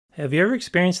Have you ever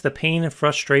experienced the pain and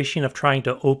frustration of trying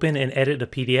to open and edit a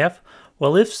PDF?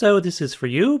 Well, if so, this is for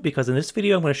you, because in this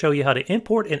video I'm going to show you how to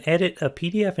import and edit a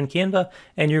PDF in Canva,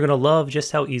 and you're going to love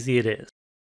just how easy it is.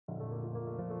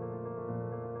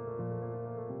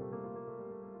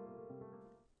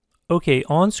 Okay,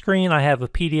 on screen I have a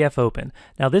PDF open.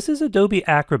 Now this is Adobe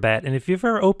Acrobat, and if you've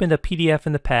ever opened a PDF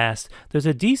in the past, there's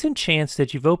a decent chance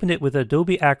that you've opened it with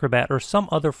Adobe Acrobat or some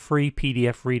other free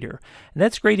PDF reader. And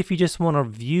that's great if you just want to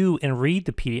view and read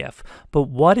the PDF. But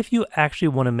what if you actually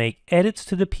want to make edits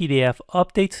to the PDF,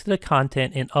 updates to the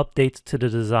content, and updates to the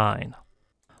design?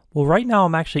 Well, right now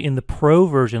I'm actually in the Pro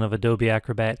version of Adobe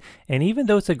Acrobat, and even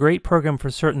though it's a great program for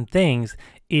certain things,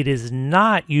 it is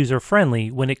not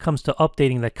user-friendly when it comes to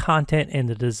updating the content and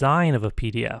the design of a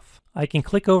PDF. I can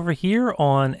click over here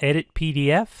on Edit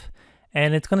PDF,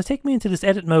 and it's going to take me into this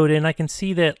edit mode, and I can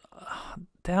see that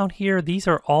down here, these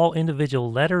are all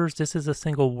individual letters. This is a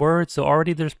single word, so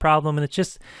already there's a problem, and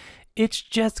it's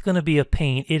just going to be a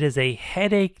pain. It is a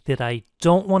headache that I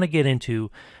don't want to get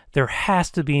into. There has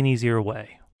to be an easier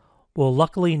way. Well,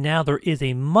 luckily now there is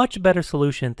a much better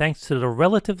solution thanks to the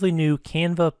relatively new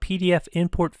Canva PDF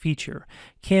Import feature.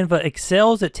 Canva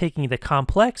excels at taking the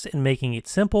complex and making it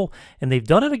simple, and they've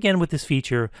done it again with this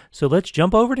feature, so let's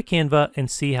jump over to Canva and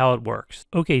see how it works.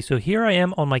 Okay, so here I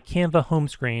am on my Canva home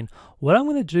screen. What I'm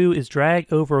going to do is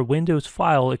drag over Windows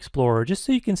File Explorer just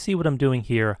so you can see what I'm doing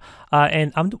here.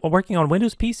 And I'm working on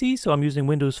Windows PC, so I'm using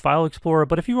Windows File Explorer,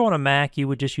 but if you were on a Mac, you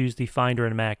would just use the Finder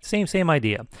in Mac. Same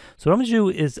idea. So what I'm going to do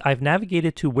is I've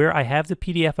navigated to where I have the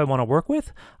PDF I want to work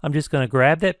with. I'm just going to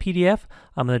grab that PDF.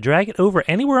 I'm going to drag it over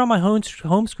anywhere on my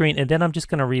home screen, and then I'm just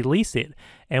going to release it.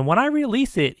 And when I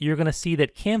release it, you're going to see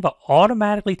that Canva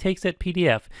automatically takes that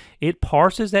PDF. It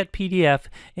parses that PDF,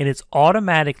 and it's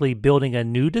automatically building a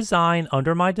new design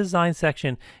under my design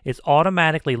section. It's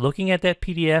automatically looking at that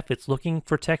PDF. It's looking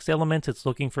for text elements. It's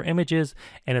looking for images,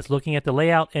 and it's looking at the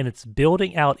layout, and it's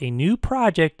building out a new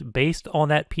project based on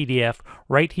that PDF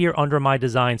right here under my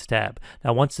Designs tab.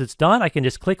 Now, once it's done, I can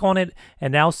just click on it,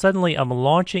 and now suddenly I'm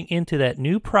launching into that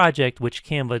new project which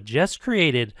Canva just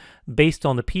created based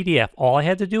on the PDF. All I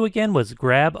had to do again was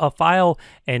grab a file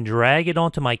and drag it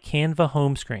onto my Canva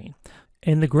home screen.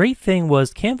 And the great thing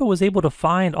was Canva was able to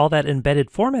find all that embedded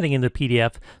formatting in the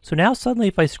PDF. So now suddenly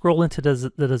if I scroll into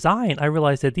the design, I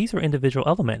realize that these are individual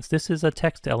elements. This is a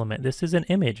text element. This is an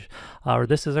image, or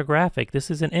this is a graphic.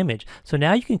 This is an image. So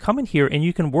now you can come in here and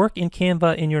you can work in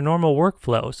Canva in your normal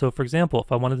workflow. So for example,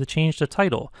 if I wanted to change the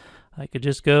title, I could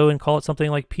just go and call it something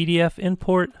like PDF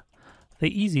Import the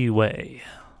Easy Way.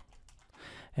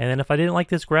 And then if I didn't like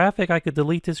this graphic, I could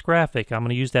delete this graphic. I'm going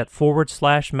to use that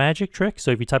 / magic trick.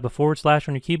 So if you type a /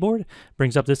 on your keyboard, it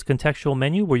brings up this contextual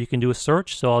menu where you can do a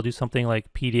search. So I'll do something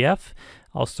like PDF.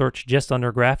 I'll search just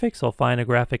under graphics. I'll find a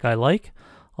graphic I like.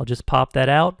 I'll just pop that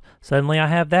out. Suddenly I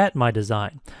have that in my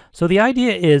design. So the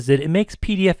idea is that it makes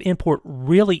PDF import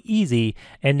really easy,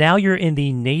 and now you're in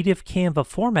the native Canva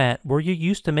format where you're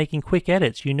used to making quick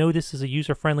edits. You know this is a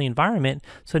user-friendly environment,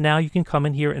 so now you can come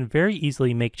in here and very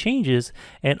easily make changes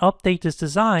and update this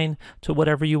design to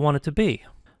whatever you want it to be.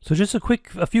 So just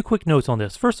a few quick notes on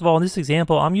this. First of all, in this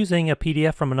example, I'm using a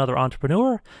PDF from another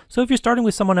entrepreneur. So if you're starting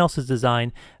with someone else's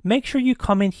design, make sure you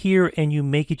come in here and you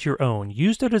make it your own.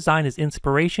 Use their design as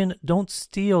inspiration. Don't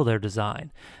steal their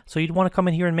design. So you'd want to come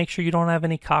in here and make sure you don't have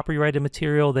any copyrighted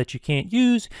material that you can't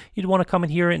use. You'd want to come in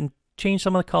here and change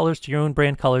some of the colors to your own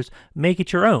brand colors. Make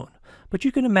it your own. But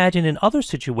you can imagine in other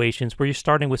situations where you're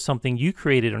starting with something you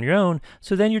created on your own,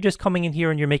 so then you're just coming in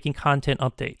here and you're making content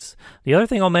updates. The other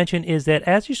thing I'll mention is that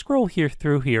as you scroll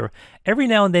through here, every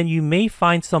now and then you may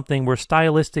find something where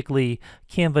stylistically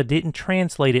Canva didn't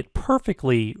translate it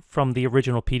perfectly from the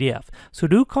original PDF. So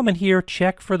do come in here,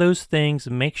 check for those things,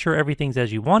 make sure everything's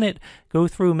as you want it, go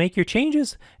through, make your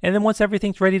changes, and then once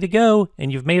everything's ready to go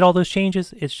and you've made all those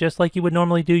changes, it's just like you would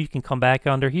normally do. You can come back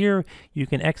under here, you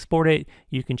can export it,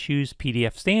 you can choose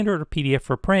PDF standard or PDF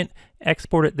for print,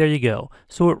 export it, there you go.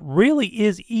 So it really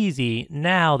is easy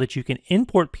now that you can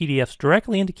import PDFs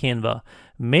directly into Canva,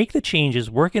 make the changes,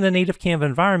 work in the native Canva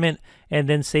environment, and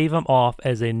then save them off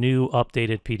as a new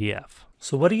updated PDF.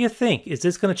 So what do you think? Is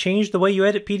this going to change the way you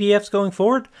edit PDFs going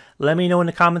forward? Let me know in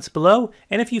the comments below.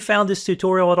 And if you found this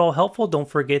tutorial at all helpful, don't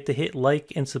forget to hit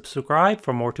like and subscribe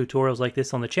for more tutorials like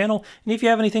this on the channel. And if you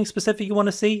have anything specific you want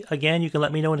to see, again, you can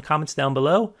let me know in the comments down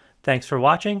below. Thanks for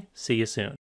watching. See you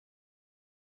soon.